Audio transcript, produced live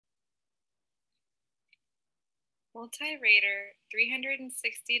Multirater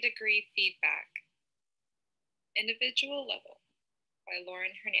 360-degree feedback, individual level, by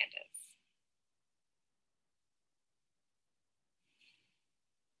Lauren Hernandez.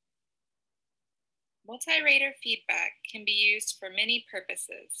 Multirater feedback can be used for many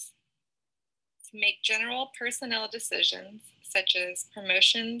purposes. To make general personnel decisions, such as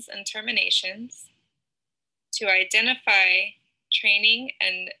promotions and terminations, to identify training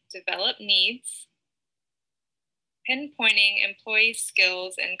and develop needs, pinpointing employee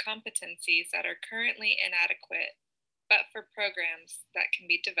skills and competencies that are currently inadequate, but for programs that can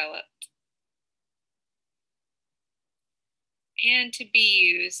be developed, and to be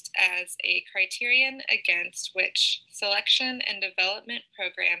used as a criterion against which selection and development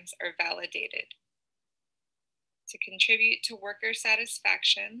programs are validated, to contribute to worker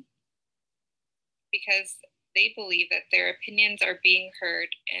satisfaction because they believe that their opinions are being heard,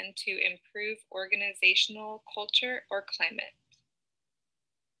 and to improve organizational culture or climate.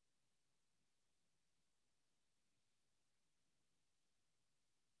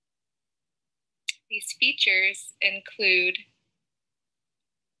 These features include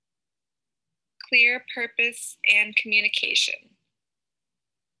clear purpose and communication.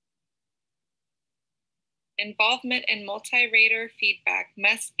 Involvement in multi-rater feedback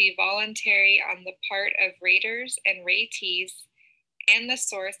must be voluntary on the part of raters and ratees, and the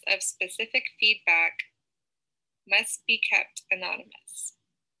source of specific feedback must be kept anonymous.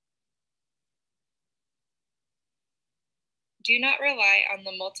 Do not rely on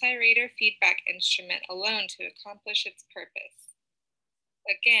the multi-rater feedback instrument alone to accomplish its purpose.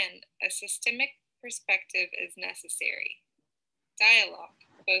 Again, a systemic perspective is necessary. Dialogue,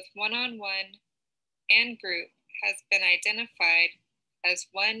 both one-on-one and group, has been identified as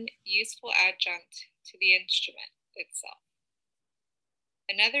one useful adjunct to the instrument itself.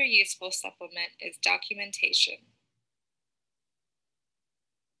 Another useful supplement is documentation.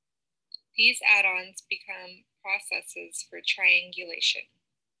 These add-ons become processes for triangulation.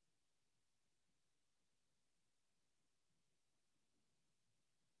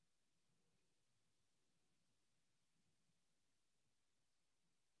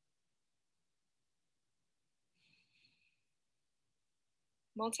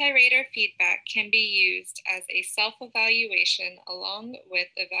 Multi-rater feedback can be used as a self-evaluation along with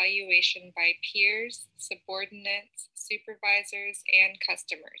evaluation by peers, subordinates, supervisors, and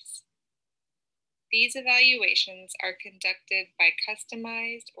customers. These evaluations are conducted by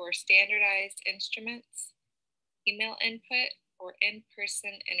customized or standardized instruments, email input, or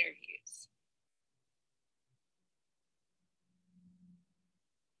in-person interviews.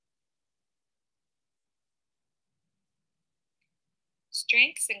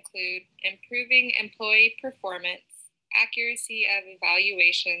 Strengths include improving employee performance, accuracy of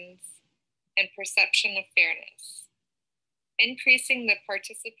evaluations, and perception of fairness. Increasing the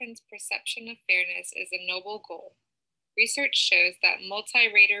participants' perception of fairness is a noble goal. Research shows that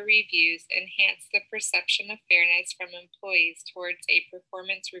multi-rater reviews enhance the perception of fairness from employees towards a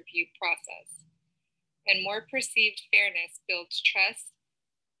performance review process, and more perceived fairness builds trust,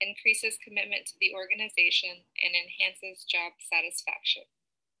 increases commitment to the organization, and enhances job satisfaction.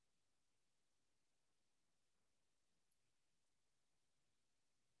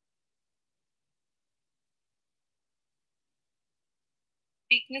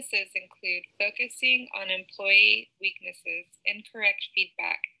 Weaknesses include focusing on employee weaknesses, incorrect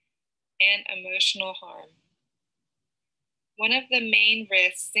feedback, and emotional harm. One of the main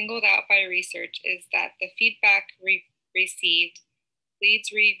risks singled out by research is that the feedback received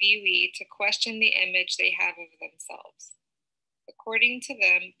leads reviewee to question the image they have of themselves. According to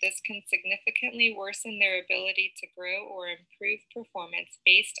them, this can significantly worsen their ability to grow or improve performance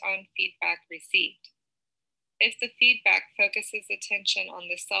based on feedback received. If the feedback focuses attention on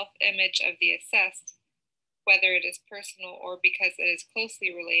the self-image of the assessed, whether it is personal or because it is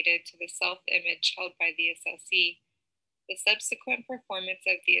closely related to the self-image held by the assessee, the subsequent performance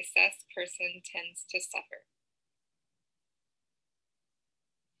of the assessed person tends to suffer.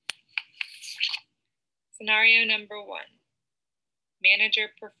 Scenario number 1,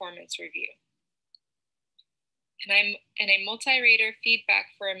 manager performance review. In a multi-rater feedback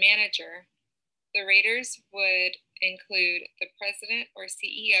for a manager, the raters would include the president or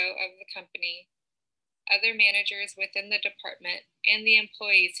CEO of the company, other managers within the department, and the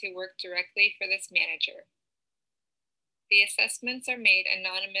employees who work directly for this manager. The assessments are made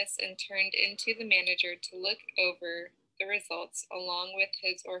anonymous and turned into the manager to look over the results along with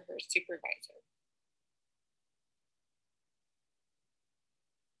his or her supervisor.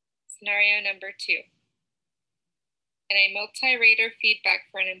 Scenario number 2. In a multi-rater feedback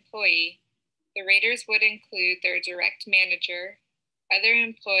for an employee, The raters would include their direct manager, other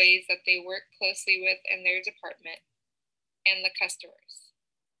employees that they work closely with in their department, and the customers.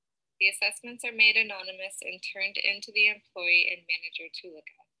 The assessments are made anonymous and turned into the employee and manager to look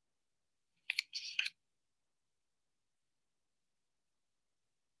at.